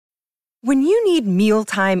When you need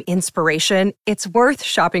mealtime inspiration, it's worth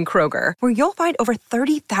shopping Kroger, where you'll find over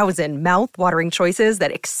 30,000 mouth-watering choices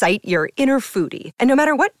that excite your inner foodie. And no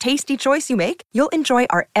matter what tasty choice you make, you'll enjoy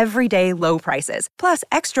our everyday low prices, plus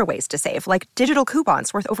extra ways to save, like digital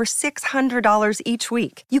coupons worth over $600 each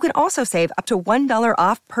week. You can also save up to $1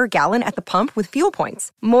 off per gallon at the pump with fuel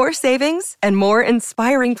points. More savings and more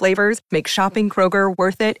inspiring flavors make shopping Kroger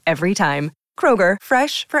worth it every time. Kroger,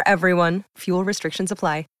 fresh for everyone. Fuel restrictions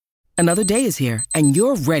apply. Another day is here, and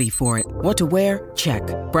you're ready for it. What to wear? Check.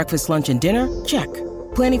 Breakfast, lunch, and dinner? Check.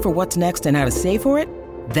 Planning for what's next and how to save for it?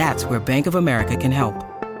 That's where Bank of America can help.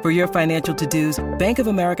 For your financial to-dos, Bank of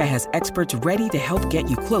America has experts ready to help get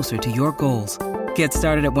you closer to your goals. Get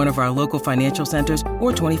started at one of our local financial centers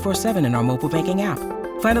or 24/7 in our mobile banking app.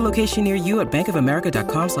 Find a location near you at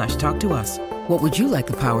bankofamerica.com/talktous. What would you like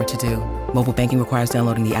the power to do? Mobile banking requires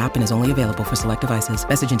downloading the app and is only available for select devices.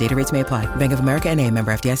 Message and data rates may apply. Bank of America N.A.,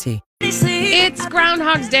 member FDIC. It's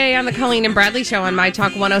Groundhog's Day on the Colleen and Bradley Show on My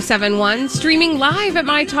Talk 1071. Streaming live at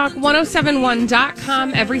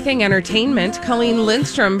MyTalk1071.com. Everything Entertainment. Colleen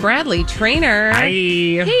Lindstrom, Bradley Trainer. Hi.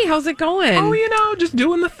 Hey, how's it going? Oh, just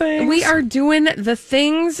doing the things. We are doing the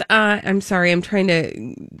things. I'm sorry, I'm trying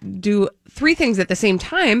to do three things at the same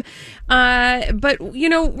time. But,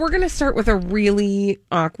 we're going to start with a really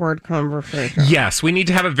awkward conversation. Yes, we need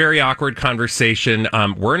to have a very awkward conversation.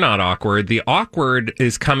 We're not awkward. The awkward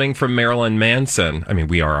is coming from Marilyn Manson. I mean,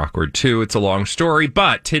 we are awkward too. It's a long story.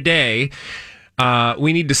 But today,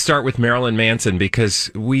 we need to start with Marilyn Manson because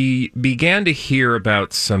we began to hear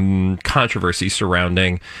about some controversy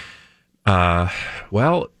surrounding, Evan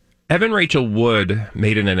Rachel Wood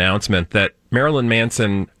made an announcement that Marilyn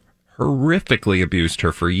Manson horrifically abused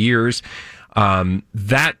her for years.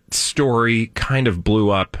 That story kind of blew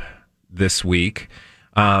up this week.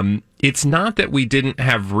 It's not that we didn't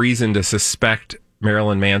have reason to suspect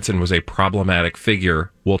Marilyn Manson was a problematic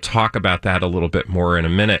figure. We'll talk about that a little bit more in a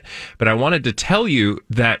minute. But I wanted to tell you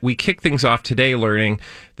that we kick things off today learning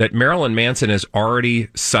that Marilyn Manson is already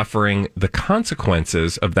suffering the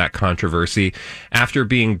consequences of that controversy after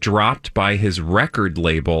being dropped by his record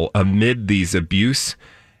label amid these abuse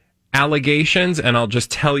allegations. And I'll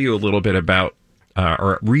just tell you a little bit about,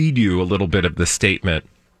 or read you a little bit of the statement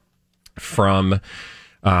from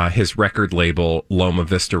his record label, Loma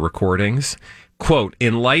Vista Recordings. Quote,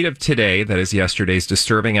 in light of today, that is yesterday's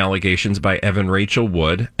disturbing allegations by Evan Rachel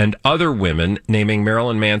Wood and other women naming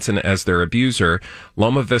Marilyn Manson as their abuser,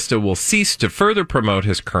 Loma Vista will cease to further promote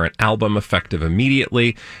his current album effective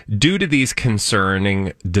immediately. Due to these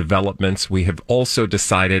concerning developments, we have also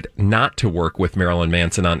decided not to work with Marilyn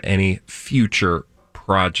Manson on any future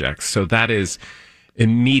projects. So that is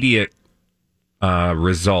immediate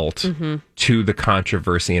result to the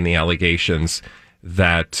controversy and the allegations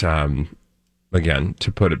that again,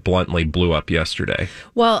 to put it bluntly, blew up yesterday.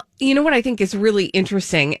 Well, you know what I think is really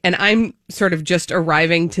interesting, and I'm sort of just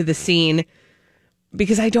arriving to the scene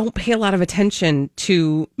because I don't pay a lot of attention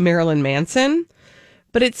to Marilyn Manson,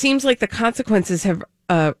 but it seems like the consequences have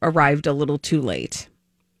arrived a little too late.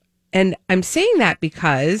 And I'm saying that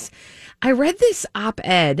because I read this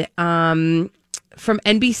op-ed from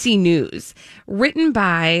NBC News written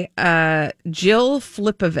by Jill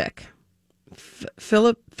Filipovic,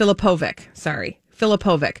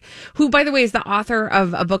 who, by the way, is the author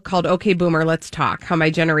of a book called Okay, Boomer, Let's Talk, How My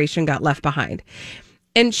Generation Got Left Behind.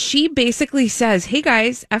 And she basically says, hey,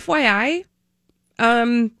 guys, FYI,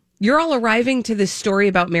 you're all arriving to this story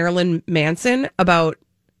about Marilyn Manson about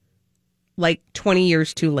like 20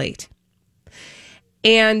 years too late.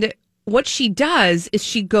 And what she does is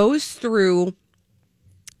she goes through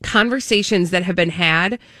conversations that have been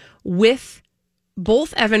had with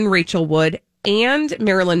both Evan Rachel Wood and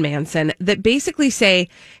Marilyn Manson that basically say,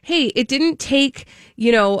 hey, it didn't take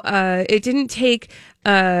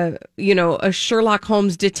a Sherlock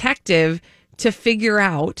Holmes detective to figure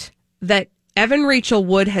out that Evan Rachel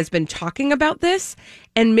Wood has been talking about this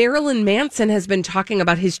and Marilyn Manson has been talking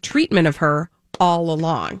about his treatment of her all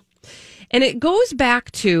along. And it goes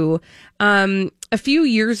back to a few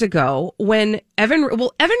years ago when Evan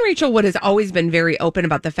Rachel Wood has always been very open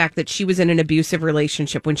about the fact that she was in an abusive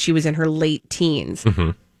relationship when she was in her late teens.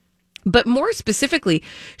 Mm-hmm. But more specifically,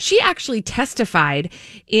 she actually testified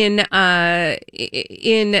in an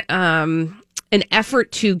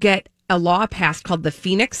effort to get a law passed called the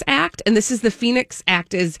Phoenix Act. And the Phoenix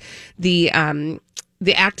Act is the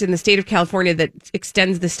act in the state of California that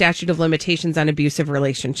extends the statute of limitations on abusive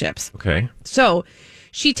relationships. Okay. So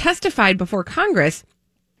she testified before Congress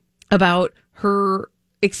about her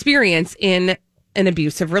experience in an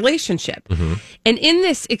abusive relationship. And in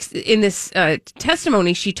this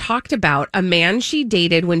testimony, she talked about a man she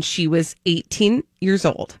dated when she was 18 years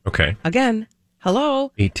old. Okay. Again,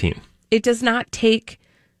 hello. 18. It does not take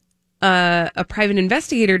a private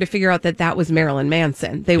investigator to figure out that was Marilyn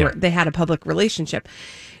Manson. They had a public relationship.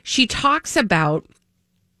 She talks about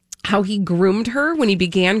how he groomed her when he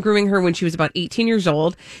began grooming her when she was about 18 years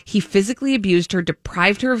old. He physically abused her,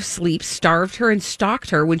 deprived her of sleep, starved her, and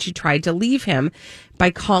stalked her when she tried to leave him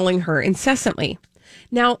by calling her incessantly.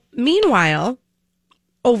 Now, meanwhile,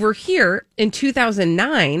 over here in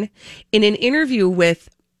 2009, in an interview with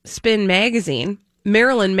Spin Magazine,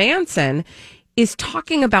 Marilyn Manson is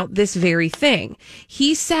talking about this very thing.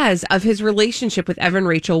 He says of his relationship with Evan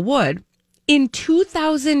Rachel Wood in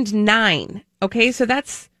 2009. Okay, so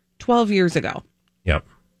that's 12 years ago. Yep.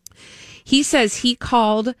 He says he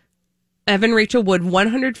called Evan Rachel Wood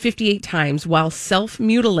 158 times while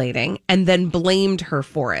self-mutilating and then blamed her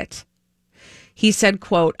for it. He said,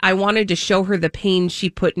 quote, "I wanted to show her the pain she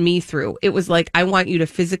put me through. It was like, I want you to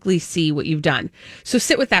physically see what you've done." So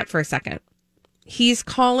sit with that for a second. He's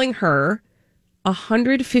calling her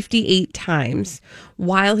 158 times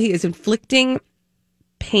while he is inflicting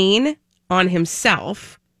pain on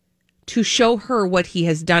himself to show her what he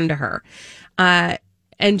has done to her. And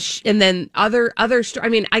then other I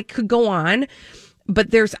mean, I could go on,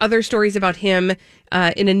 but there's other stories about him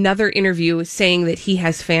in another interview saying that he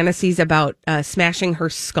has fantasies about smashing her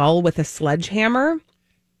skull with a sledgehammer.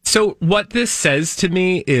 So what this says to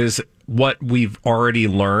me is what we've already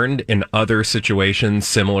learned in other situations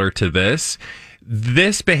similar to this.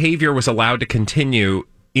 This behavior was allowed to continue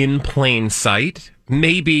in plain sight.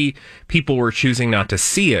 Maybe people were choosing not to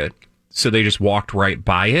see it, so they just walked right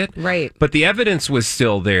by it. Right. But the evidence was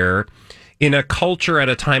still there in a culture at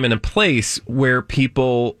a time and a place where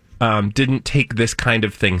people didn't take this kind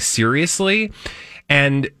of thing seriously.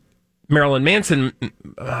 And Marilyn Manson,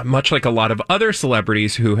 much like a lot of other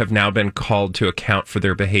celebrities who have now been called to account for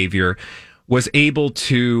their behavior, was able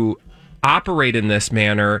to operate in this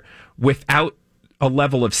manner without a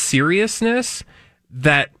level of seriousness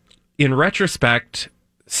that, in retrospect,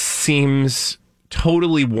 seems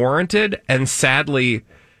totally warranted and sadly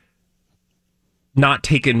not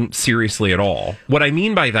taken seriously at all. What I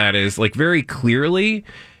mean by that is, like, very clearly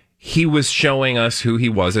he was showing us who he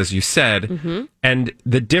was, as you said, and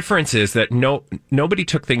the difference is that nobody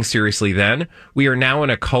took things seriously then. We are now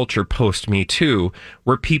in a culture post Me Too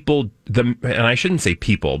where people, and I shouldn't say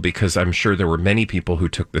people because I'm sure there were many people who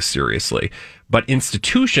took this seriously, but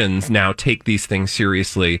institutions now take these things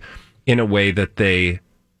seriously in a way that they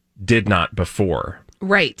did not before.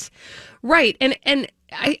 Right. And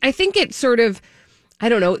I think it sort of, I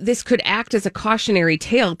don't know, this could act as a cautionary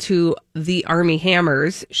tale to the Army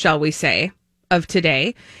Hammers, shall we say, of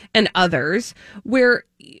today and others, where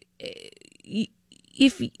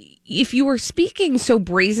if you were speaking so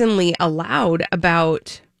brazenly aloud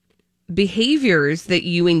about behaviors that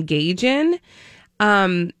you engage in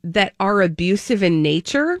that are abusive in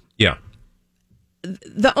nature, yeah,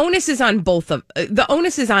 the onus is on the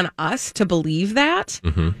onus is on us to believe that.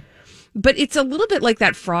 But it's a little bit like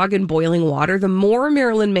that frog in boiling water. The more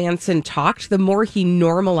Marilyn Manson talked, the more he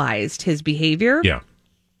normalized his behavior. Yeah.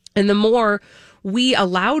 And the more we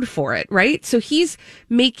allowed for it, right? So he's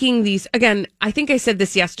making these, again, I think I said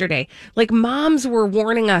this yesterday, like moms were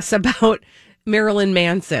warning us about Marilyn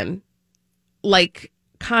Manson, like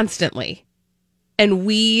constantly. And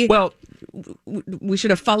we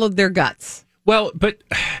should have followed their guts. Well, but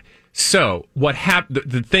so what happened?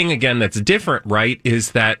 The thing again that's different, right,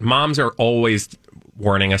 is that moms are always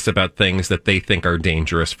warning us about things that they think are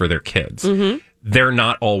dangerous for their kids. They're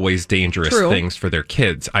not always dangerous things for their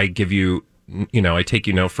kids. I give you, I take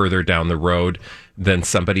you no further down the road than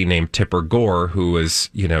somebody named Tipper Gore, who was,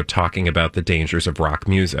 talking about the dangers of rock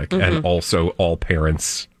music and also all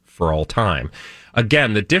parents for all time.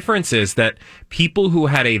 Again, the difference is that people who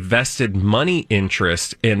had a vested money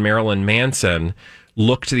interest in Marilyn Manson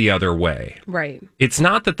looked the other way. Right. It's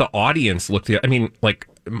not that the audience looked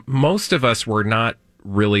most of us were not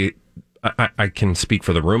really, I can speak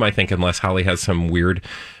for the room, I think, unless Holly has some weird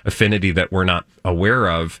affinity that we're not aware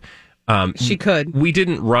of. She could. We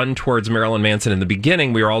didn't run towards Marilyn Manson in the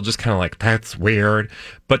beginning. We were all just kind of like, that's weird.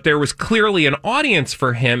 But there was clearly an audience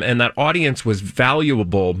for him, and that audience was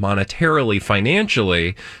valuable monetarily,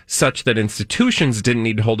 financially, such that institutions didn't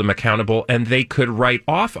need to hold him accountable, and they could write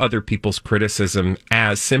off other people's criticism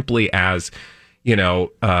as simply as,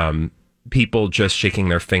 people just shaking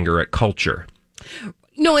their finger at culture.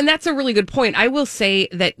 No, and that's a really good point. I will say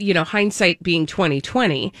that, hindsight being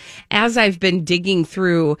 2020, as I've been digging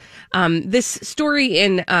through this story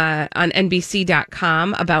on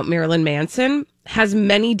NBC.com about Marilyn Manson has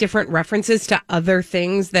many different references to other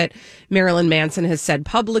things that Marilyn Manson has said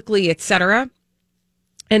publicly, etc.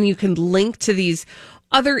 And you can link to these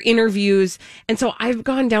other interviews. And so I've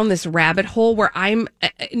gone down this rabbit hole where I'm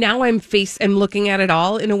looking at it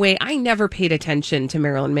all in a way I never paid attention to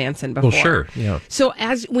Marilyn Manson before. Well, sure. Yeah. So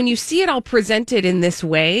when you see it all presented in this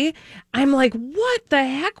way, I'm like, what the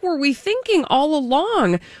heck were we thinking all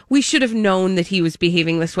along? We should have known that he was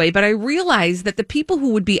behaving this way. But I realized that the people who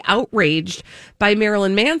would be outraged by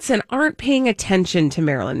Marilyn Manson aren't paying attention to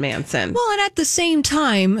Marilyn Manson. Well, and at the same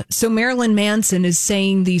time, so Marilyn Manson is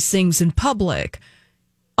saying these things in public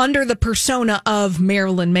under the persona of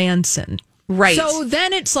Marilyn Manson. Right. So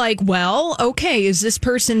then it's like, well, okay, is this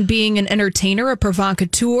person being an entertainer, a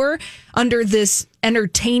provocateur under this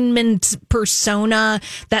entertainment persona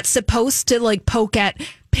that's supposed to like poke at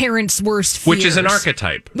parents' worst fears? Which is an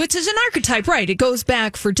archetype. Right. It goes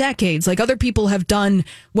back for decades. Like other people have done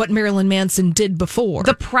what Marilyn Manson did before.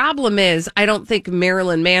 The problem is, I don't think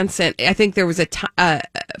Marilyn Manson, I think there was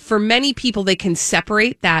for many people, they can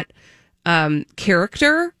separate that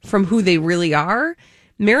character from who they really are.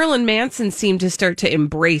 Marilyn Manson seemed to start to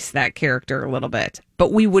embrace that character a little bit,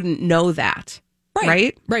 but we wouldn't know that.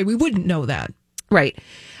 Right? Right. We wouldn't know that. Right.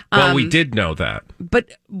 Well, we did know that.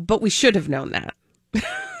 But we should have known that.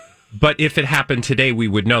 But if it happened today, we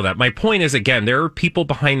would know that. My point is, again, there are people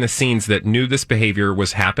behind the scenes that knew this behavior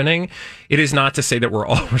was happening. It is not to say that we're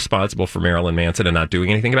all responsible for Marilyn Manson and not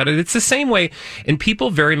doing anything about it. It's the same way, and people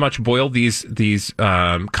very much boil these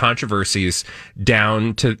controversies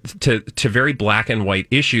down to very black and white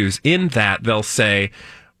issues in that they'll say,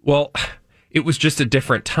 well, it was just a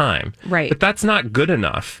different time. Right. But that's not good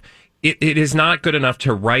enough. It is not good enough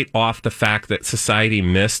to write off the fact that society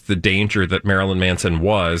missed the danger that Marilyn Manson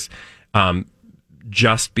was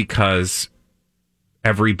just because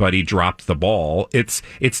everybody dropped the ball. It's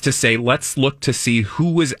to say, let's look to see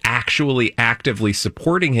who was actually actively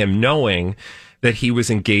supporting him, knowing that he was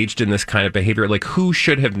engaged in this kind of behavior. Like, who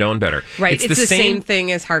should have known better? Right. It's the same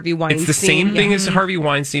thing as Harvey Weinstein. It's the same thing as Harvey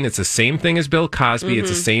Weinstein. It's the same thing as Bill Cosby. It's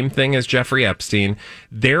the same thing as Jeffrey Epstein.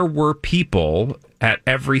 There were people at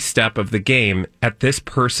every step of the game at this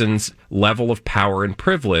person's level of power and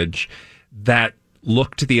privilege that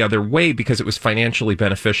looked the other way because it was financially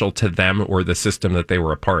beneficial to them or the system that they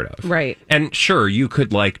were a part of. Right. And sure, you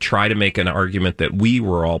could try to make an argument that we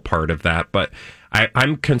were all part of that, but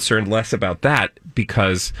I'm concerned less about that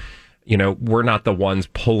because, we're not the ones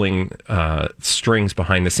pulling strings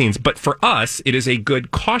behind the scenes. But for us, it is a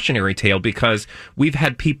good cautionary tale because we've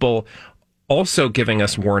had people also giving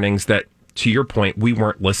us warnings that, to your point, we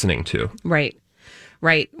weren't listening to. Right.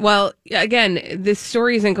 Well, again, this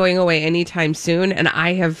story isn't going away anytime soon. And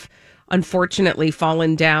I have unfortunately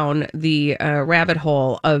fallen down the rabbit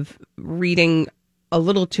hole of reading a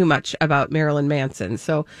little too much about Marilyn Manson.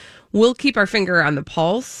 So we'll keep our finger on the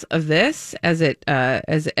pulse of this as it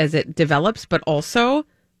develops. But also,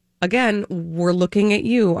 again, we're looking at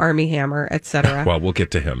you, Armie Hammer, etc. Well, we'll get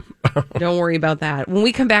to him. Don't worry about that. When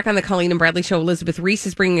we come back on the Colleen and Bradley Show, Elizabeth Reese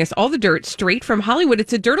is bringing us all the dirt straight from Hollywood.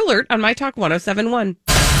 It's a Dirt Alert on My Talk 107.1.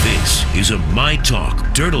 This is a My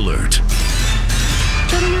Talk Dirt Alert.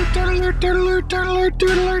 Dirt Alert, Dirt Alert, Dirt Alert, Dirt Alert,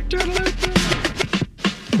 Dirt Alert, Dirt Alert.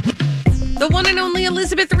 The one and only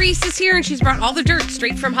Elizabeth Reese is here, and she's brought all the dirt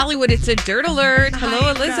straight from Hollywood. It's a Dirt Alert. Hello,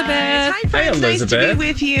 Elizabeth. Hi, friends. Elizabeth. Nice to be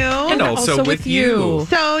with you. And also with you.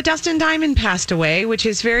 So Dustin Diamond passed away, which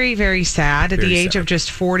is very, very sad at the age of just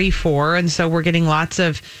 44. And so we're getting lots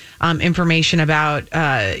of information about,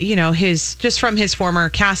 just from his former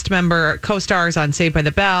cast member, co-stars on Saved by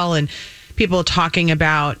the Bell, and people talking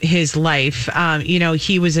about his life.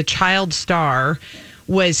 He was a child star,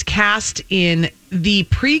 was cast in the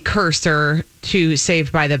precursor to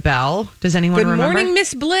Saved by the Bell. Does anyone remember? Good morning,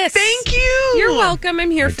 Miss Bliss. Thank you. You're welcome.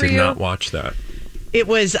 I'm here for you. I did not watch that. It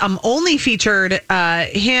was only featured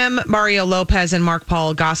him, Mario Lopez, and Mark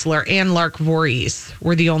Paul Gosselaar, and Lark Voorhees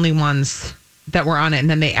were the only ones that were on it. And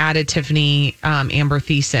then they added Tiffany Amber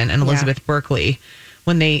Thiessen and Elizabeth Berkley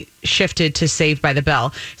when they shifted to Saved by the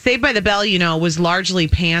Bell. Saved by the Bell, was largely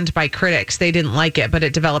panned by critics. They didn't like it, but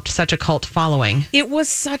it developed such a cult following. It was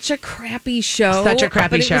such a crappy show. But it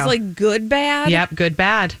was like good, bad. Yep, good,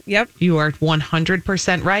 bad. Yep. You are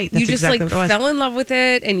 100% right. That's you just exactly what it was. Fell in love with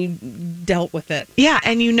it and you dealt with it. Yeah,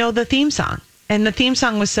 and the theme song. And the theme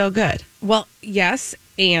song was so good. Well, yes,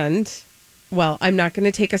 and, I'm not going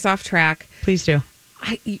to take us off track. Please do.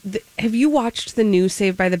 Have you watched the new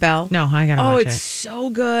Saved by the Bell? No, I gotta watch it. It's so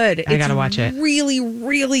good. I gotta watch it. Really,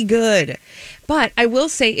 really good. But I will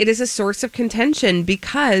say it is a source of contention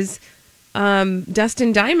because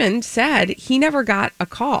Dustin Diamond said he never got a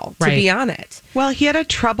call to be on it. Well, he had a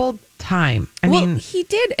troubled time. I Well, mean, he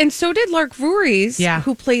did, and so did Lark Voorhees, Yeah.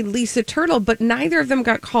 who played Lisa Turtle, but neither of them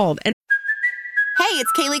got called. And Hey,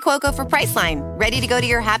 it's Kaylee Cuoco for Priceline. Ready to go to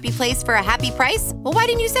your happy place for a happy price? Well, why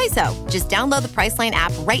didn't you say so? Just download the Priceline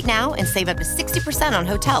app right now and save up to 60% on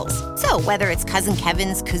hotels. So whether it's Cousin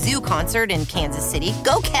Kevin's Kazoo Concert in Kansas City,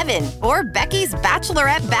 go Kevin, or Becky's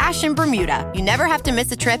Bachelorette Bash in Bermuda, you never have to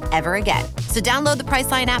miss a trip ever again. So download the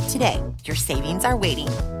Priceline app today. Your savings are waiting.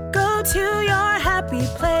 Go to your happy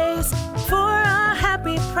place for a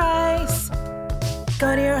happy price.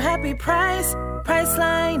 Go to your happy price,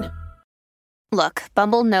 Priceline. Look,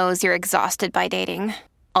 Bumble knows you're exhausted by dating.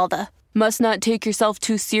 All the must not take yourself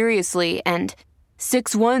too seriously and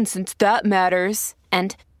 6'1" since that matters.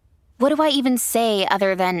 And what do I even say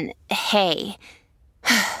other than hey?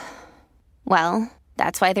 Well,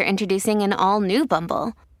 that's why they're introducing an all-new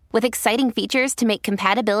Bumble with exciting features to make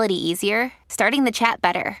compatibility easier, starting the chat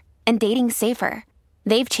better, and dating safer.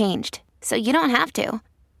 They've changed, so you don't have to.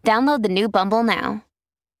 Download the new Bumble now.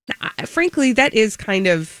 frankly, that is kind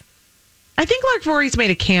of... I think Lark Voorhees made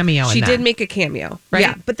a cameo in that. She did make a cameo. Right?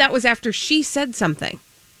 Yeah, but that was after she said something.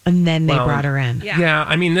 And then they brought her in. Yeah,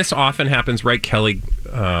 I mean, this often happens, right? Kelly,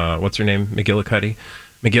 what's her name?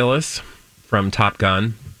 McGillis from Top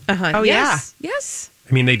Gun. Uh-huh. Oh, yes. Yes.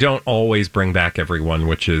 I mean, they don't always bring back everyone,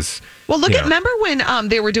 which is... Well, remember when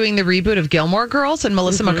they were doing the reboot of Gilmore Girls and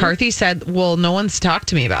Melissa McCarthy said, well, no one's talked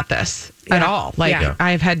to me about this at all. Like,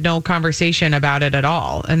 I've had no conversation about it at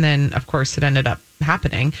all. And then, of course, it ended up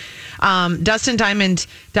happening. Dustin Diamond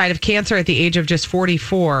died of cancer at the age of just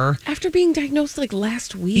 44. After being diagnosed like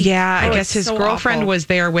last week. Yeah, I guess his girlfriend was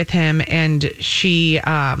there with him, and he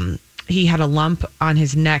had a lump on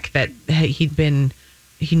his neck that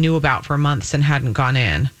he knew about for months and hadn't gone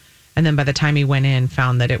in. And then by the time he went in,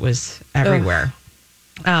 found that it was everywhere.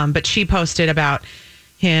 But she posted about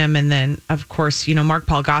him. And then, of course, Mark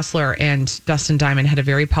Paul Gosselaar and Dustin Diamond had a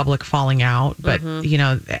very public falling out. But,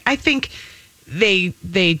 I think they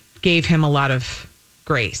gave him a lot of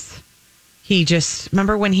grace. He just,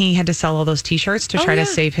 remember when he had to sell all those T-shirts to try to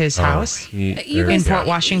save his house in Port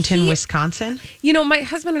Washington, Wisconsin? My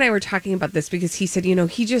husband and I were talking about this because he said,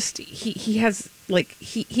 he has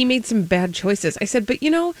he made some bad choices. I said, but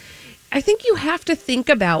I think you have to think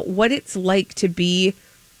about what it's like to be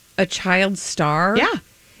a child star. Yeah.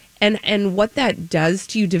 And what that does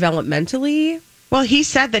to you developmentally. Well, he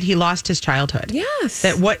said that he lost his childhood. Yes.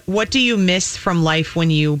 That what do you miss from life when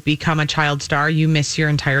you become a child star? You miss your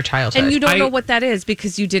entire childhood. And you don't know what that is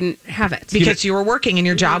because you didn't have it. Because you were working and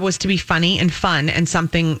your job was to be funny and fun and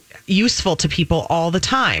something useful to people all the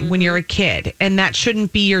time when you're a kid. And that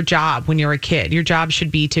shouldn't be your job when you're a kid. Your job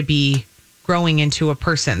should be to be growing into the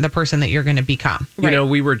person that you're going to become.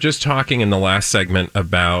 We were just talking in the last segment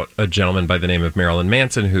about a gentleman by the name of Marilyn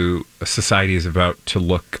Manson who society is about to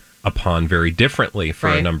look upon very differently for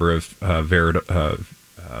a number of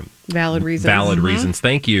valid reasons. Valid reasons.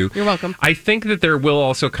 Thank you. You're welcome. I think that there will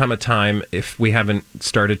also come a time, if we haven't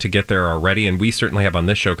started to get there already, and we certainly have on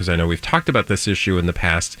this show, because I know we've talked about this issue in the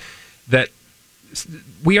past, that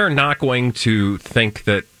we are not going to think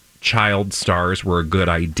that child stars were a good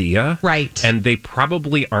idea. Right. And they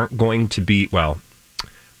probably aren't going to be, well,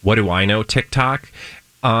 what do I know, TikTok?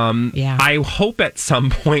 I hope at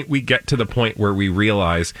some point we get to the point where we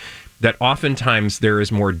realize that oftentimes there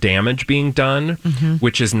is more damage being done,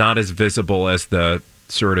 which is not as visible as the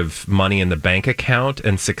sort of money in the bank account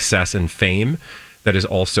and success and fame that is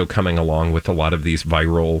also coming along with a lot of these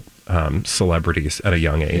viral celebrities at a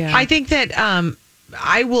young age. Yeah. I think that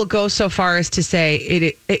I will go so far as to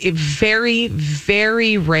say it very,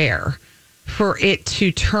 very rare for it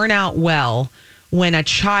to turn out well when a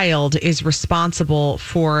child is responsible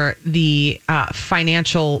for the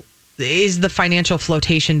financial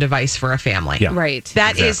flotation device for a family. Yeah. Right.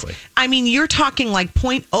 That is, I mean, you're talking like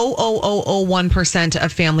 0.00001%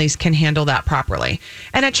 of families can handle that properly.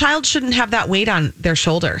 And a child shouldn't have that weight on their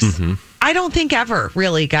shoulders. I don't think ever,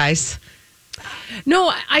 really, guys.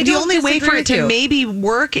 No, I don't. The only way for it to you. maybe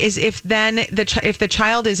work is if then if the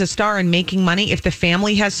child is a star and making money, if the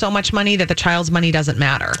family has so much money that the child's money doesn't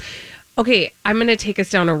matter. Okay, I'm going to take us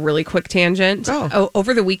down a really quick tangent.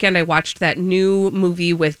 Over the weekend, I watched that new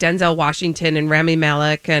movie with Denzel Washington and Rami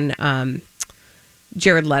Malek and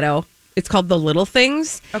Jared Leto. It's called The Little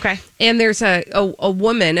Things. Okay. And there's a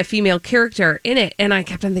woman, a female character in it. And I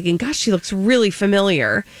kept on thinking, gosh, she looks really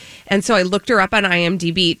familiar. And so I looked her up on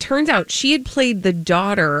IMDb. Turns out she had played the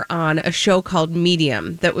daughter on a show called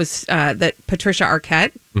Medium that was that Patricia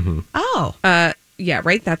Arquette. Mm-hmm. Oh. Yeah,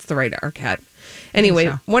 right? That's the right Arquette. Anyway,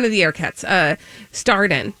 so. One of the Arquettes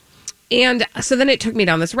starred in. And so then it took me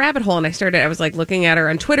down this rabbit hole, and I was like looking at her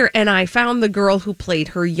on Twitter, and I found the girl who played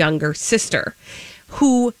her younger sister,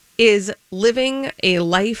 who is living a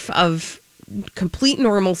life of complete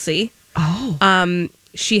normalcy. Oh.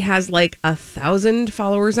 She has like 1,000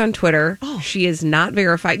 followers on Twitter. Oh. She is not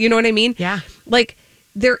verified. You know what I mean? Yeah. Like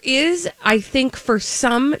there is, I think, for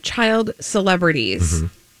some child celebrities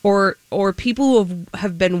or people who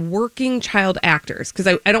have been working child actors, because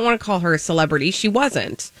I don't want to call her a celebrity. She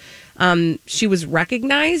wasn't. She was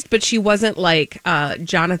recognized, but she wasn't like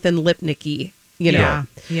Jonathan Lipnicki, you know?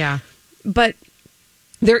 Yeah. But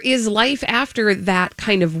there is life after that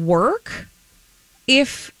kind of work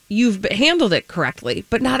if you've handled it correctly.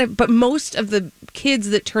 But most of the kids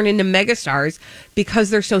that turn into megastars, because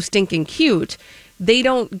they're so stinking cute, they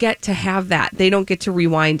don't get to have that. They don't get to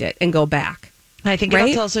rewind it and go back. I think right?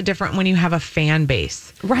 it's also different when you have a fan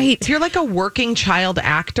base. Right. If you're like a working child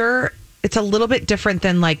actor, it's a little bit different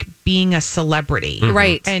than like being a celebrity.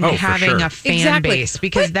 Right. And having a fan base,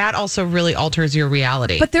 because that also really alters your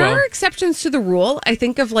reality. But there are exceptions to the rule. I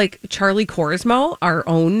think of like Charlie Korsmo, our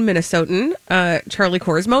own Minnesotan, Charlie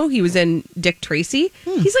Korsmo. He was in Dick Tracy.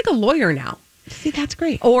 He's like a lawyer now. See, that's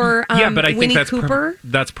great. Or but I Winnie think Cooper.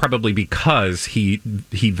 That's probably because he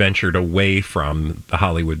ventured away from the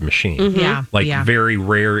Hollywood machine. Yeah. Very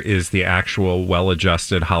rare is the actual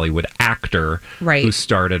well-adjusted Hollywood actor who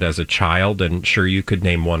started as a child. And sure, you could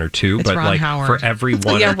name one or two, it's but Ron like Howard. for every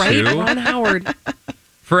one or two, Ron Howard.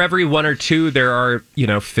 For every one or two, there are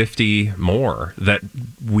 50 more that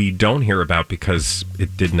we don't hear about because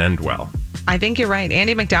it didn't end well. I think you're right.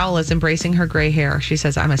 Andie MacDowell is embracing her gray hair. She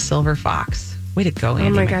says, "I'm a silver fox." Way to go,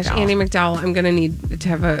 Andie MacDowell. Gosh, Andie MacDowell, I'm going to need to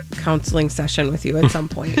have a counseling session with you at some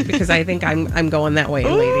point because I think I'm going that way,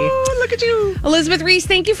 lady. Oh, look at you. Elizabeth Reese,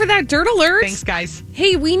 thank you for that dirt alert. Thanks, guys.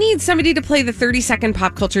 Hey, we need somebody to play the 30-second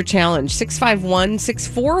pop culture challenge.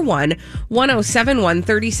 651-641-1071.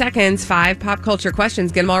 30 seconds, 5 pop culture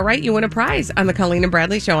questions. Get them all right. You win a prize on the Colleen and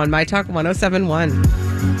Bradley Show on My Talk 1071.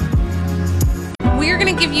 We're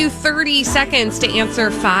going to give you 30 seconds to answer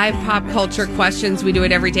 5 pop culture questions. We do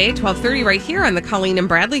it every day at 12:30 right here on the Colleen and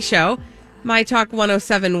Bradley Show. My Talk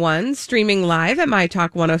 1071, streaming live at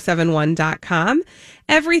mytalk1071.com.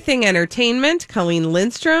 Everything Entertainment, Colleen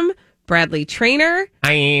Lindstrom, Bradley Trainer.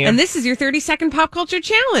 I am. And this is your 30-second pop culture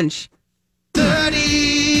challenge.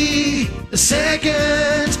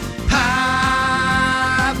 30-second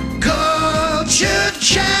pop culture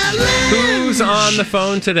challenge. Who's on the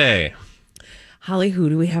phone today? Holly, who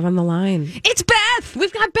do we have on the line? It's Beth.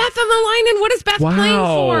 We've got Beth on the line, and what is Beth playing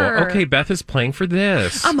for? Okay, Beth is playing for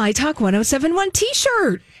this. A My Talk 1071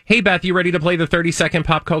 t-shirt. Hey, Beth, you ready to play the 30-second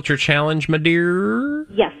pop culture challenge, my dear?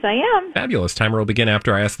 Yes, I am. Fabulous. Timer will begin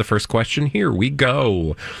after I ask the first question. Here we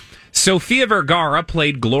go. Sofia Vergara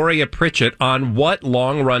played Gloria Pritchett on what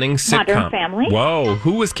long-running sitcom? Modern Family. Whoa.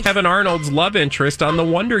 Who was Kevin Arnold's love interest on The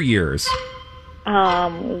Wonder Years?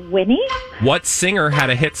 Winnie. What singer had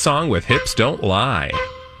a hit song with Hips Don't Lie?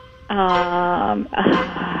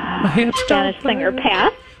 Spanish singer,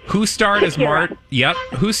 pass. Who starred as Shakira.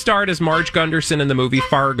 Who starred as Marge Gunderson in the movie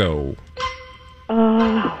Fargo?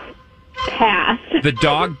 Pass. The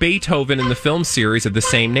dog Beethoven in the film series of the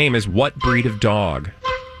same name is what breed of dog?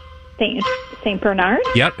 Saint Bernard.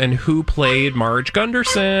 Yep, and who played Marge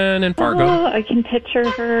Gunderson in Fargo? Oh, I can picture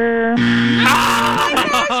her.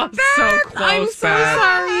 So close, I'm so Beth.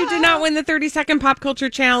 sorry you did not win the 30-second pop culture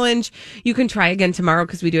challenge. You can try again tomorrow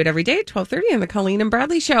because we do it every day at 12:30 on the Colleen and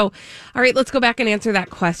Bradley Show. All right, let's go back and answer that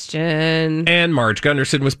question. And Marge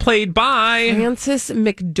Gunderson was played by Frances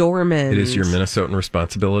McDormand. It is your Minnesotan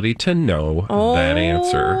responsibility to know that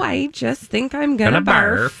answer. I just think I'm gonna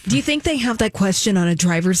barf. Do you think they have that question on a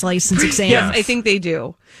driver's license exam? Yes, I think they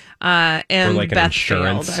do. And Or like an Beth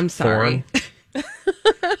insurance failed. I'm sorry. form.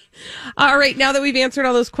 All right, now that we've answered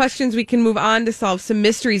all those questions, we can move on to solve some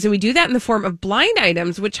mysteries. And we do that in the form of blind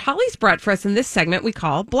items, which Holly's brought for us in this segment we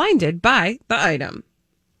call Blinded by the Item.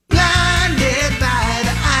 Blinded by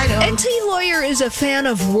the item. NT Lawyer is a fan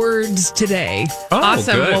of words today. Oh,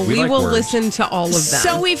 Awesome. good. Well, we like will words. listen to all of them.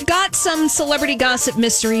 So we've got some celebrity gossip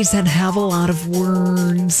mysteries that have a lot of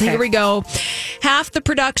words. Here we go. Half the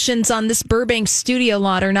productions on this Burbank studio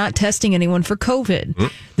lot are not testing anyone for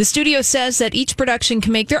COVID. The studio says that each production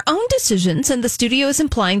can make their own decisions, and the studio is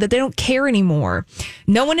implying that they don't care anymore.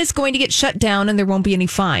 No one is going to get shut down, and there won't be any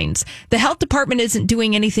fines. The health department isn't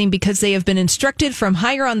doing anything because they have been instructed from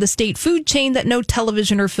higher on the state food chain that no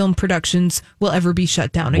television or film productions will ever be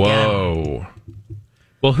shut down again. Whoa.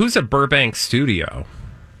 Well, who's a Burbank studio?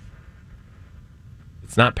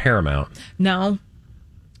 It's not Paramount. No.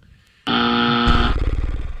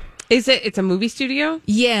 Is it? It's a movie studio?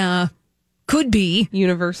 Yeah. Could be.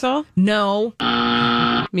 Universal? No.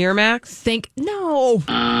 Miramax? No.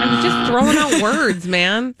 I'm just throwing out words,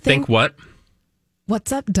 man. Think what?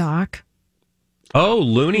 What's up, Doc? Oh,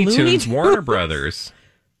 Looney Tunes, Warner Brothers.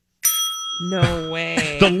 No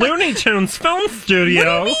way. The Looney Tunes Film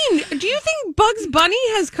Studio. What do you mean? Do you think Bugs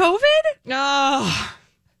Bunny has COVID?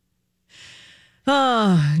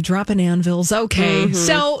 Dropping anvils. Okay.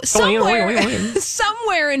 So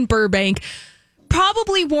somewhere in Burbank,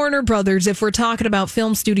 probably Warner Brothers, if we're talking about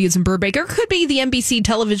film studios in Burbank, or could be the NBC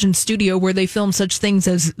television studio where they film such things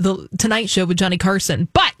as The Tonight Show with Johnny Carson.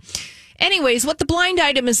 But anyways, what the blind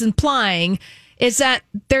item is implying is that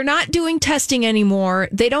they're not doing testing anymore.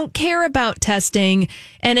 They don't care about testing.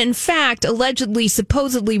 And in fact, allegedly,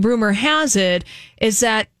 supposedly, rumor has it, is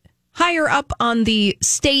that higher up on the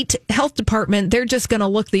state health department, they're just going to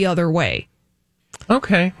look the other way.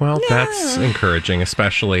 Okay, well, that's encouraging,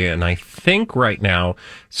 especially, and I think right now,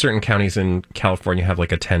 certain counties in California have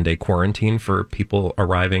like a 10-day quarantine for people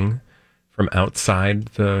arriving from outside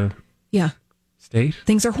the state.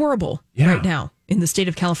 Things are horrible right now in the state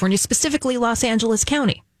of California, specifically Los Angeles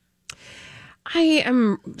County. I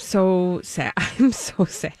am so sad. I'm so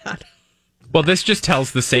sad. Well, this just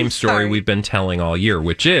tells the same story we've been telling all year,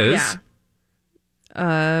 which is...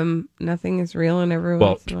 nothing is real and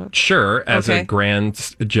everyone's not. Sure, as a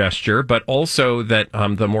grand gesture, but also that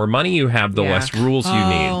the more money you have, the less rules you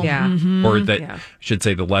need. Yeah. Or that, I should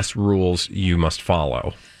say, the less rules you must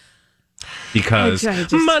follow. Because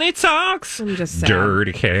money talks. I'm just sad.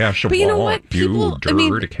 Dirty cash. But you know what? People,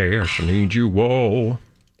 dirty cash. I need you. Whoa.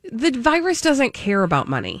 The virus doesn't care about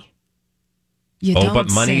money.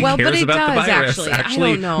 But money cares about the virus.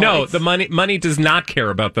 Actually, I don't know. No, the money does not care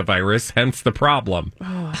about the virus, hence the problem.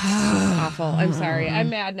 Oh, awful. I'm sorry. I'm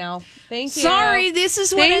mad now. Thank you. Sorry, this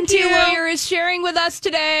is what NT Lawyer is sharing with us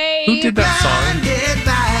today. Who did that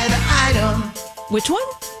song? Which one?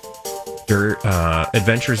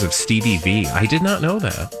 Adventures of Stevie V. I did not know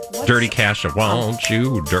that. Dirty Cash, I want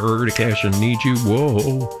you. Dirty Cash, I need you.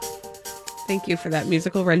 Whoa. Thank you for that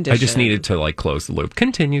musical rendition. I just needed to close the loop.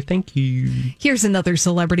 Continue. Thank you. Here's another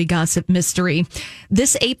celebrity gossip mystery.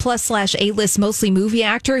 This A+/A-list mostly movie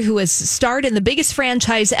actor who has starred in the biggest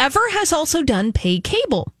franchise ever has also done pay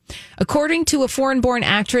cable. According to a foreign-born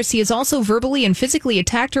actress, he has also verbally and physically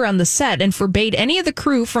attacked her on the set and forbade any of the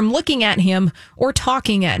crew from looking at him or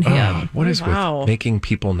talking at him. What is with making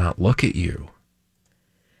people not look at you?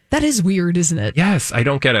 That is weird, isn't it? Yes, I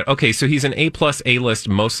don't get it. Okay, so he's an A+/A-list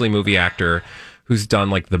mostly movie actor who's done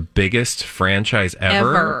the biggest franchise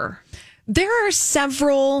ever. There are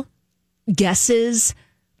several guesses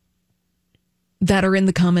that are in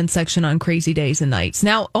the comment section on Crazy Days and Nights.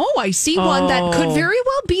 Now, I see one that could very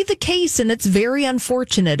well be the case, and it's very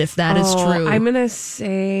unfortunate if that is true. I'm going to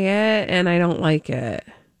say it, and I don't like it.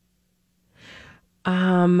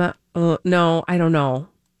 No, I don't know.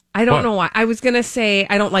 I don't know why. I was going to say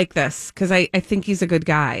I don't like this because I think he's a good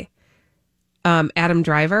guy. Adam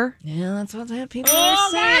Driver. Yeah, that's what people are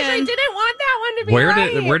saying. Gosh, I didn't want that one to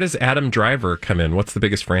be Where does Adam Driver come in? What's the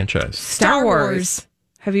biggest franchise? Star Wars.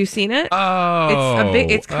 Have you seen it? Oh.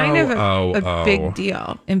 It's kind of a big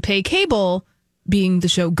deal. And pay cable being the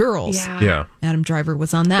show Girls. Yeah. Adam Driver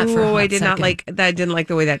was on that for a hot I did second. not like that. I didn't like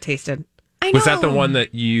the way that tasted. Was that the one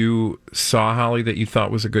that you saw, Holly, that you thought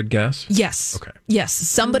was a good guess? Yes. Okay. Yes.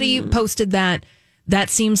 Somebody posted that. That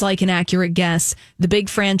seems like an accurate guess. The big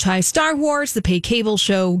franchise Star Wars, the pay cable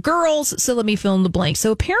show Girls. So let me fill in the blank.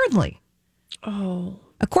 So apparently,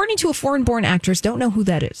 according to a foreign-born actress, don't know who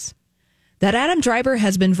that is, that Adam Driver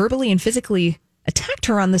has been verbally and physically attacked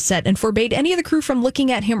her on the set and forbade any of the crew from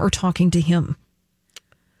looking at him or talking to him.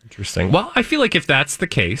 Interesting. Well, I feel like if that's the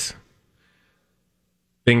case,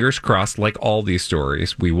 fingers crossed, like all these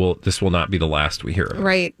stories, this will not be the last we hear of.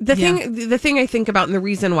 Right. The thing I think about, and the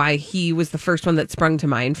reason why he was the first one that sprung to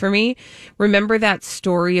mind for me, remember that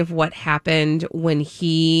story of what happened when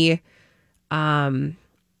he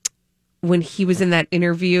when he was in that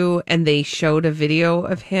interview and they showed a video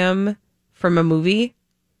of him from a movie,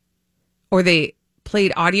 or they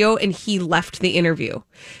played audio and he left the interview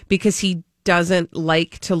because he doesn't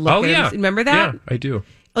like to look at him. Remember that? Yeah, I do.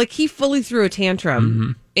 Like, he fully threw a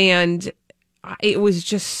tantrum, and it was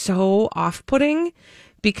just so off-putting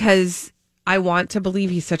because I want to believe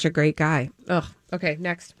he's such a great guy. Ugh. Okay,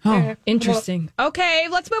 next. Oh, interesting. Okay,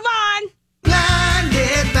 let's move on.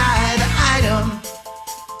 Blinded by the item.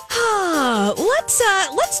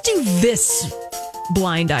 Let's do this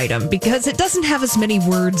blind item because it doesn't have as many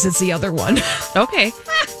words as the other one. Okay.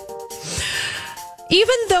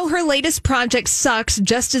 Even though her latest project sucks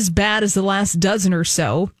just as bad as the last dozen or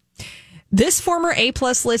so, this former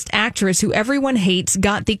A-plus list actress who everyone hates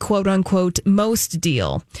got the quote-unquote most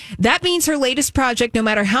deal. That means her latest project, no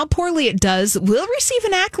matter how poorly it does, will receive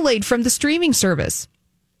an accolade from the streaming service.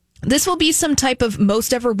 This will be some type of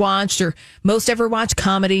most ever watched or most ever watched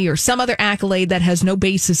comedy or some other accolade that has no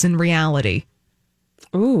basis in reality.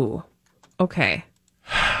 Ooh. Okay.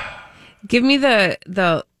 Give me the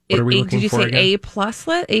What are we looking did you for say again? A-plus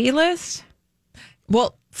list? A-list?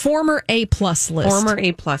 Well, former A-plus list. Former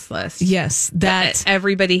A-plus list. Yes, that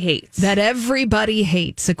everybody hates. That everybody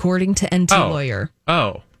hates, according to NT Lawyer.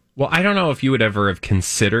 Oh. Well, I don't know if you would ever have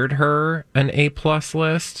considered her an A-plus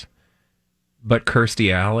list, but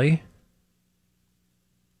Kirstie Alley?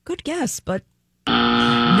 Good guess, but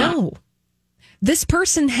no. This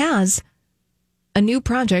person has a new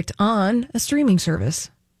project on a streaming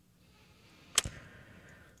service.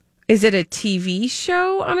 Is it a TV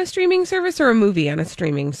show on a streaming service or a movie on a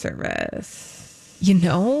streaming service? You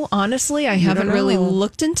know, honestly, I haven't really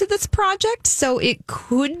looked into this project, so it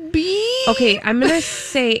could be. Okay, I'm going to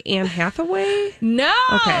say Anne Hathaway. No.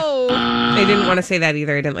 Okay. I didn't want to say that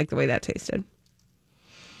either. I didn't like the way that tasted.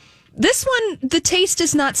 This one, the taste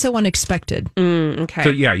is not so unexpected. Okay.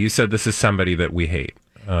 So, yeah, you said this is somebody that we hate.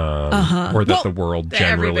 Or that the world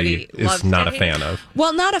generally is not a fan of.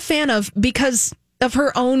 Well, not a fan of because of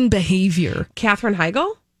her own behavior. Katherine Heigl?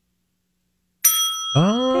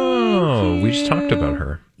 Oh, we just talked about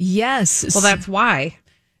her. Yes. Well, that's why.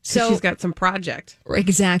 So she's got some project.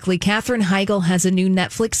 Exactly. Katherine Heigl has a new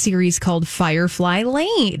Netflix series called Firefly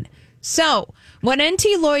Lane. So what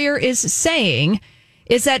NT Lawyer is saying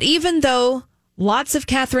is that even though lots of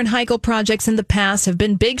Katherine Heigl projects in the past have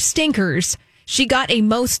been big stinkers, she got a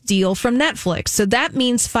most deal from Netflix. So that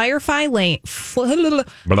means Firefly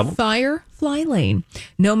Lane,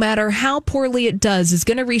 no matter how poorly it does, is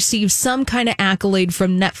going to receive some kind of accolade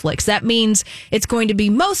from Netflix. That means it's going to be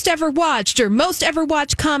most ever watched or most ever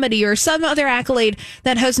watched comedy or some other accolade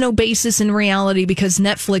that has no basis in reality because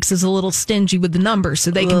Netflix is a little stingy with the numbers.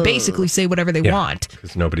 So they can basically say whatever they want.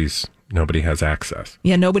 Because nobody has access.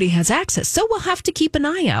 Yeah, nobody has access. So we'll have to keep an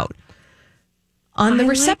eye out on the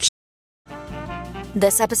reception.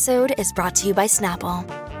 This episode is brought to you by Snapple.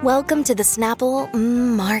 Welcome to the Snapple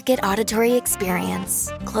Market Auditory Experience.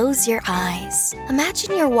 Close your eyes.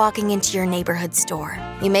 Imagine you're walking into your neighborhood store.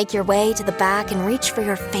 You make your way to the back and reach for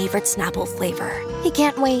your favorite Snapple flavor. You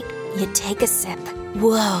can't wait. You take a sip.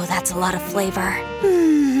 Whoa, that's a lot of flavor.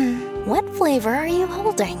 What flavor are you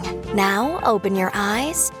holding? Now open your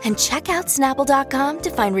eyes and check out Snapple.com to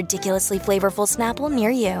find ridiculously flavorful Snapple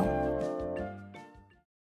near you.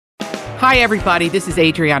 Hi, everybody. This is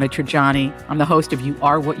Adriana Trajani. I'm the host of You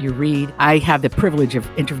Are What You Read. I have the privilege of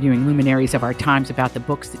interviewing luminaries of our times about the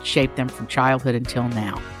books that shaped them from childhood until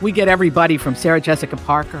now. We get everybody from Sarah Jessica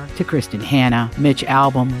Parker to Kristen Hanna, Mitch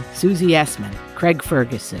Albom, Susie Essman, Craig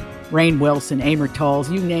Ferguson, Rainn Wilson, Amor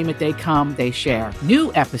Tolls, you name it, they come, they share.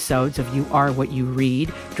 New episodes of You Are What You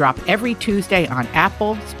Read drop every Tuesday on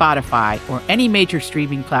Apple, Spotify, or any major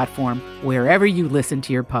streaming platform wherever you listen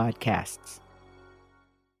to your podcasts.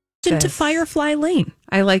 To Firefly Lane.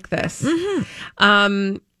 I like this.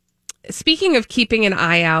 Speaking of keeping an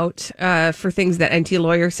eye out for things that NT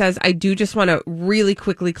Lawyer says, I do just want to really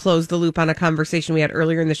quickly close the loop on a conversation we had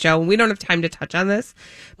earlier in the show. We don't have time to touch on this,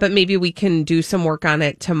 but maybe we can do some work on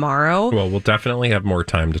it tomorrow. Well, we'll definitely have more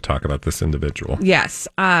time to talk about this individual. Yes.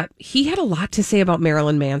 He had a lot to say about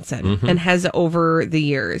Marilyn Manson and has over the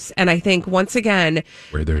years. And I think, once again,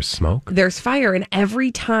 where there's smoke, there's fire. And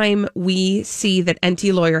every time we see that NT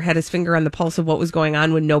Lawyer had his finger on the pulse of what was going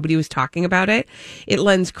on when nobody was talking about it, it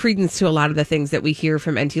lends credence to a lot of the things that we hear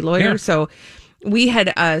from NT Lawyer. Yeah. So we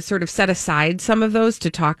had sort of set aside some of those to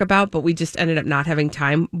talk about, but we just ended up not having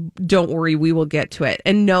time. Don't worry, we will get to it.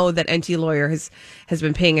 And know that NT Lawyer has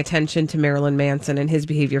been paying attention to Marilyn Manson and his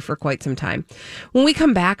behavior for quite some time. When we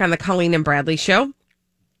come back on the Colleen and Bradley show,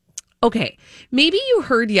 Okay, maybe you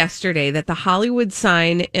heard yesterday that the Hollywood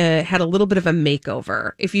sign had a little bit of a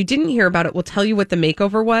makeover. If you didn't hear about it, we'll tell you what the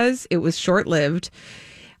makeover was. It was short-lived.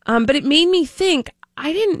 But it made me think,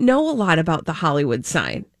 I didn't know a lot about the Hollywood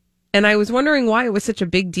sign. And I was wondering why it was such a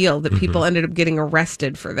big deal that people ended up getting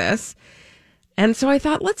arrested for this. And so I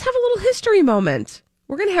thought, let's have a little history moment.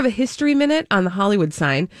 We're going to have a history minute on the Hollywood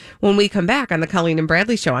sign when we come back on the Colleen and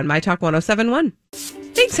Bradley Show on My Talk 107.1.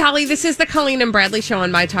 Thanks, Holly. This is the Colleen and Bradley Show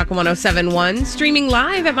on My Talk 107.1, streaming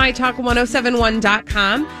live at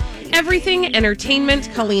MyTalk1071.com. Everything Entertainment.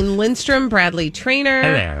 Colleen Lindstrom, Bradley Trainer.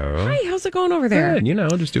 Hello. Hi, how's it going over there?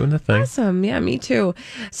 Good, just doing the thing. Awesome. Yeah, me too.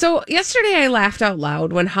 So yesterday I laughed out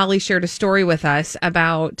loud when Holly shared a story with us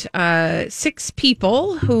about 6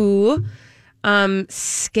 people who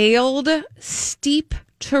scaled steep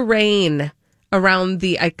terrain around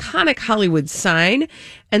the iconic Hollywood sign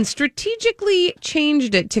and strategically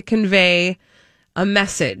changed it to convey a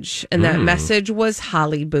message. And that message was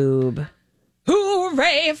Holly Boob.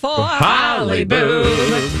 Hooray for Holly Boob.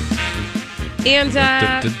 And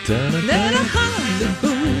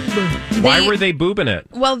why were they boobing it?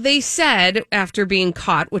 Well, they said after being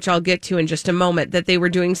caught, which I'll get to in just a moment, that they were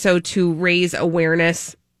doing so to raise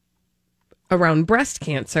awareness around breast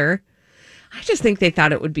cancer. I just think they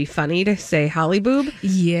thought it would be funny to say Holly Boob.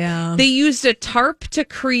 Yeah. They used a tarp to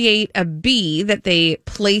create a B that they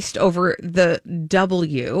placed over the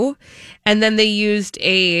W. And then they used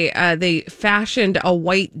they fashioned a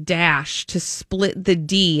white dash to split the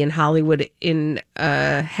D in Hollywood in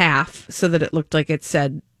half so that it looked like it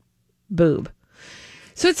said boob.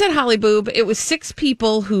 So it said Holly Boob. It was 6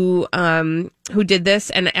 people who did this.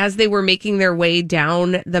 And as they were making their way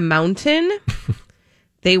down the mountain,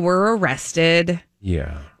 they were arrested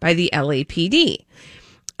by the LAPD.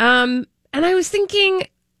 And I was thinking,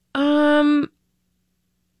 what?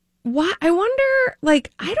 I wonder,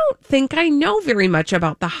 I don't think I know very much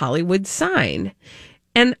about the Hollywood sign.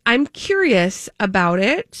 And I'm curious about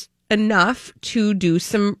it enough to do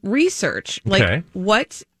some research.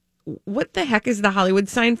 What the heck is the Hollywood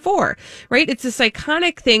sign for? Right? It's this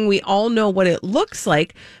iconic thing. We all know what it looks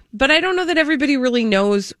like, but I don't know that everybody really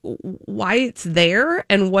knows why it's there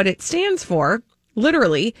and what it stands for,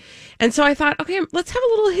 literally. And so I thought, okay, let's have a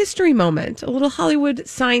little history moment, a little Hollywood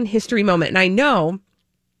sign history moment. And I know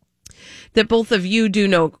that both of you do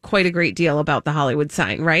know quite a great deal about the Hollywood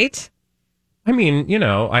sign, right? I mean,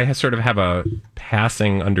 I sort of have a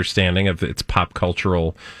passing understanding of its pop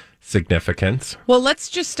cultural significance. Well, let's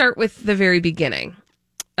just start with the very beginning.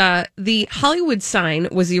 The Hollywood sign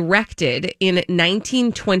was erected in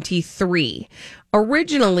 1923.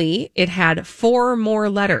 Originally, it had 4 more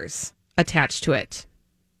letters attached to it.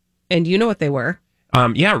 And you know what they were?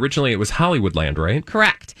 Originally it was Hollywoodland, right?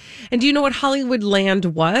 Correct. And do you know what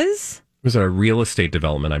Hollywoodland was? It was a real estate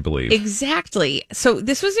development, I believe. Exactly. So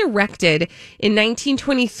this was erected in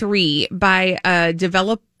 1923 by a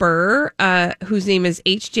developer whose name is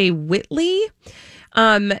H.J. Whitley.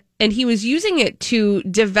 And he was using it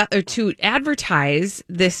to advertise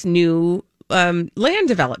this new land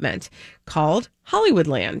development called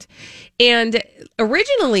Hollywoodland. And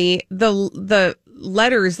originally the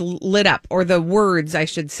letters lit up, or the words, I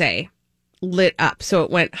should say, lit up. So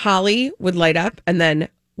it went Holly would light up, and then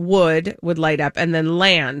would light up, and then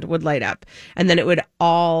land would light up, and then it would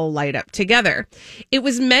all light up together. It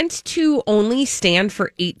was meant to only stand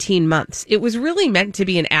for 18 months. It was really meant to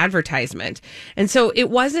be an advertisement. And so it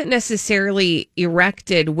wasn't necessarily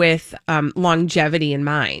erected with longevity in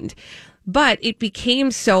mind. But it became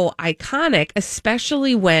so iconic,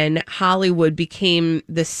 especially when Hollywood became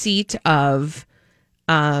the seat of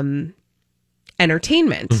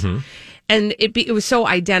entertainment. Mm-hmm. And it was so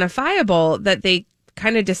identifiable that they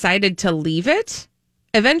kind of decided to leave it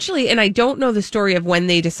eventually. And I don't know the story of when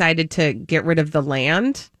they decided to get rid of the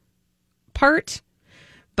land part,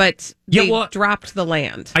 but they dropped the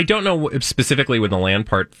land. I don't know specifically when the land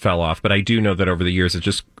part fell off, but I do know that over the years it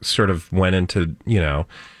just sort of went into,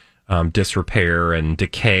 disrepair and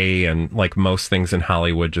decay, and like most things in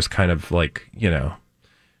Hollywood just kind of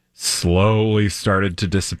slowly started to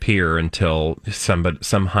disappear until some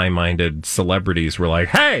high-minded celebrities were like,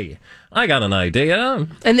 hey, I got an idea.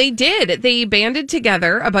 And they did. They banded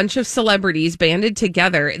together. A bunch of celebrities banded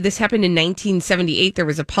together. This happened in 1978. There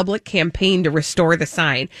was a public campaign to restore the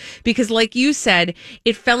sign because, like you said,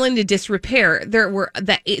 it fell into disrepair. There were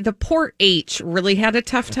the poor H really had a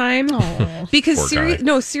tough time because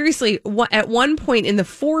seriously, at one point in the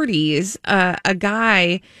 40s, a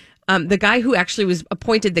guy. The guy who actually was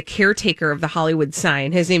appointed the caretaker of the Hollywood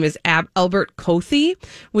sign, his name is Albert Cothey,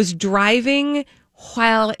 was driving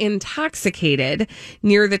while intoxicated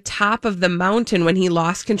near the top of the mountain when he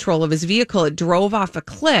lost control of his vehicle. It drove off a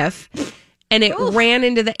cliff and it ran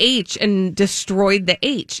into the H and destroyed the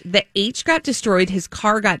H. The H got destroyed, his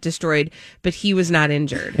car got destroyed, but he was not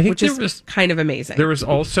injured, which is kind of amazing. There was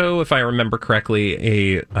also, if I remember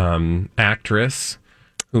correctly, a actress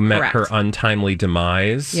who met her untimely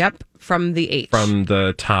demise. Yep, from the H. From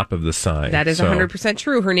the top of the sign. That is 100%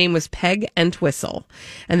 true. Her name was Peg Entwistle,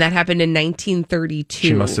 and that happened in 1932.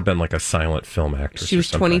 She must have been like a silent film actress. She was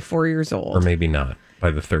 24 years old. Or maybe not.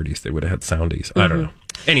 By the 30s, they would have had soundies. I don't know.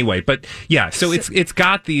 Anyway, but yeah, so it's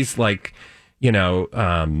got these like,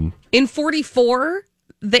 in 44,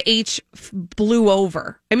 the H blew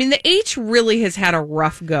over. I mean, the H really has had a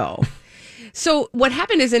rough go. So what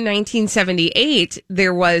happened is in 1978,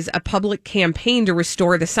 there was a public campaign to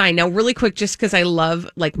restore the sign. Now, really quick, just because I love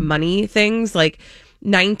like money things, like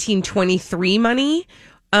 1923 money,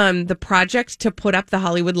 the project to put up the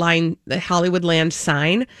Hollywoodland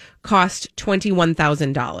sign cost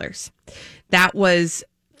 $21,000. That was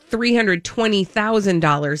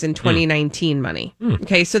 $320,000 in 2019 money.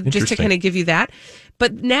 Okay, so just to kind of give you that.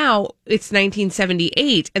 But now it's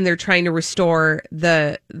 1978 and they're trying to restore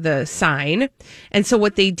the sign. And so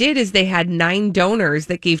what they did is they had 9 donors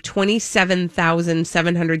that gave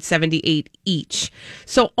 $27,778 each.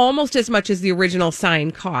 So almost as much as the original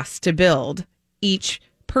sign costs to build. Each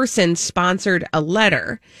person sponsored a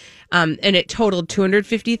letter, and it totaled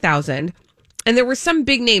 $250,000. And there were some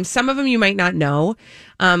big names. Some of them you might not know.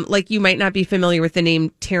 Like you might not be familiar with the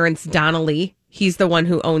name Terrence Donnelly. He's the one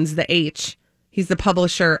who owns the H. He's the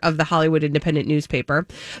publisher of the Hollywood Independent newspaper.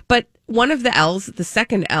 But one of the L's, the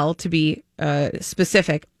second L to be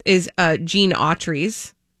specific, is Gene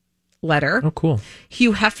Autry's letter. Oh, cool.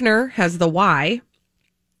 Hugh Hefner has the Y.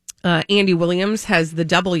 Andy Williams has the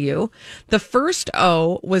W. The first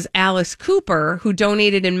O was Alice Cooper, who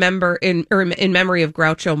donated in memory of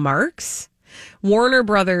Groucho Marx. Warner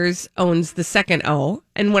Brothers owns the second O.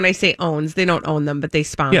 And when I say owns, they don't own them, but they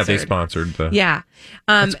sponsored. Yeah, they sponsored the... Yeah.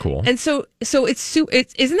 That's cool. And so it's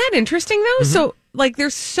isn't that interesting, though? Mm-hmm. So, like,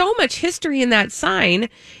 there's so much history in that sign.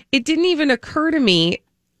 It didn't even occur to me,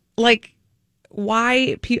 like,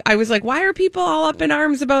 why... I was like, why are people all up in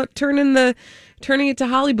arms about turning it to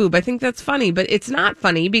Hollyboob? I think that's funny, but it's not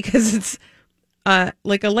funny because it's...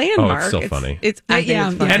 like a landmark. Oh, it's still funny. I think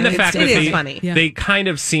it's funny. And the fact that funny. They kind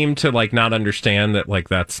of seem to like not understand that like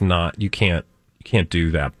that's not, you can't do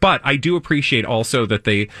that. But I do appreciate also that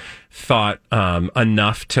they thought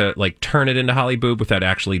enough to like turn it into Hollyboob without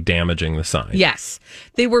actually damaging the sign. Yes.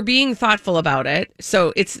 They were being thoughtful about it.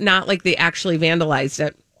 So it's not like they actually vandalized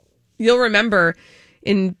it. You'll remember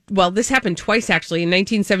this happened twice actually, in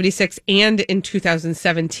 1976 and in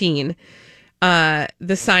 2017.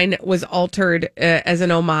 The sign was altered as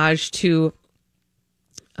an homage to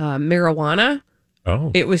marijuana.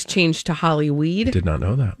 Oh. It was changed to Hollyweed. I did not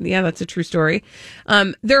know that. Yeah, that's a true story.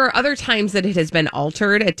 There are other times that it has been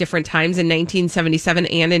altered at different times. In 1977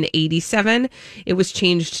 and in 87, it was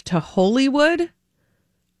changed to Holywood.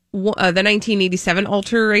 The 1987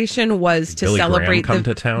 alteration was to Billy celebrate Graham come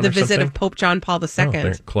to town the or visit something? of Pope John Paul II. Oh,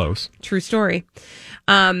 they're close. True story.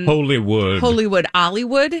 Holywood.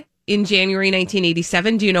 Ollywood. In January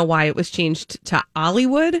 1987. Do you know why it was changed to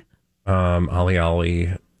Ollywood?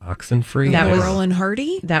 Ollie Oxenfree. That was Laurel and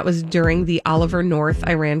Hardy? That was during the Oliver North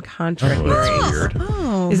Iran Contra hearings. That's weird.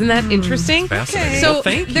 Oh. Isn't that interesting? Fascinating. So Well,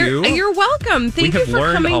 thank you. You're welcome. Thank We you have for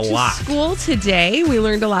learned coming a to lot. school today. We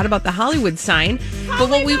learned a lot about the Hollywood sign. But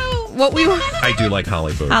what we I do like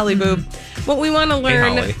Hollyboob. Hollyboob. What we want to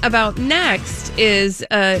learn Holly. about next is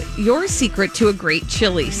your secret to a great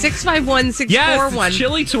chili. 651-641. Yes,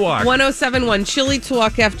 chili talk. 1071 chili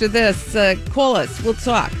talk after this. Call us. We'll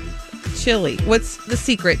talk. Chili. What's the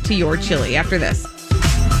secret to your chili after this?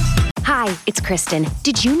 Hi, it's Kristen.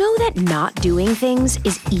 Did you know that not doing things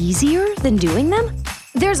is easier than doing them?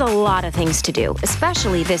 There's a lot of things to do,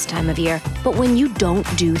 especially this time of year. But when you don't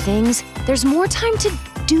do things, there's more time to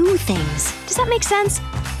do things. Does that make sense?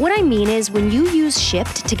 What I mean is, when you use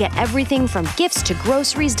Shipt to get everything from gifts to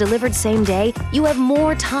groceries delivered same day, you have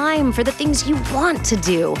more time for the things you want to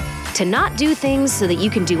do. To not do things so that you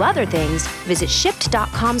can do other things, visit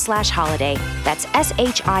shipt.com/holiday. That's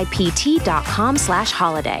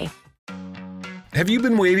SHIPT.com/holiday. Have you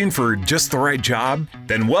been waiting for just the right job?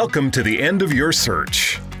 Then welcome to the end of your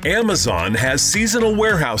search. Amazon has seasonal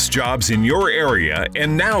warehouse jobs in your area,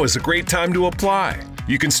 and now is a great time to apply.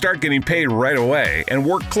 You can start getting paid right away and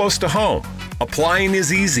work close to home. Applying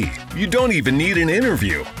is easy. You don't even need an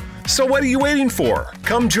interview. So what are you waiting for?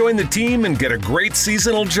 Come join the team and get a great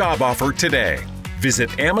seasonal job offer today.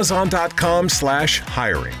 Visit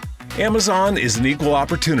Amazon.com/hiring. Amazon is an equal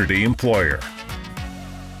opportunity employer.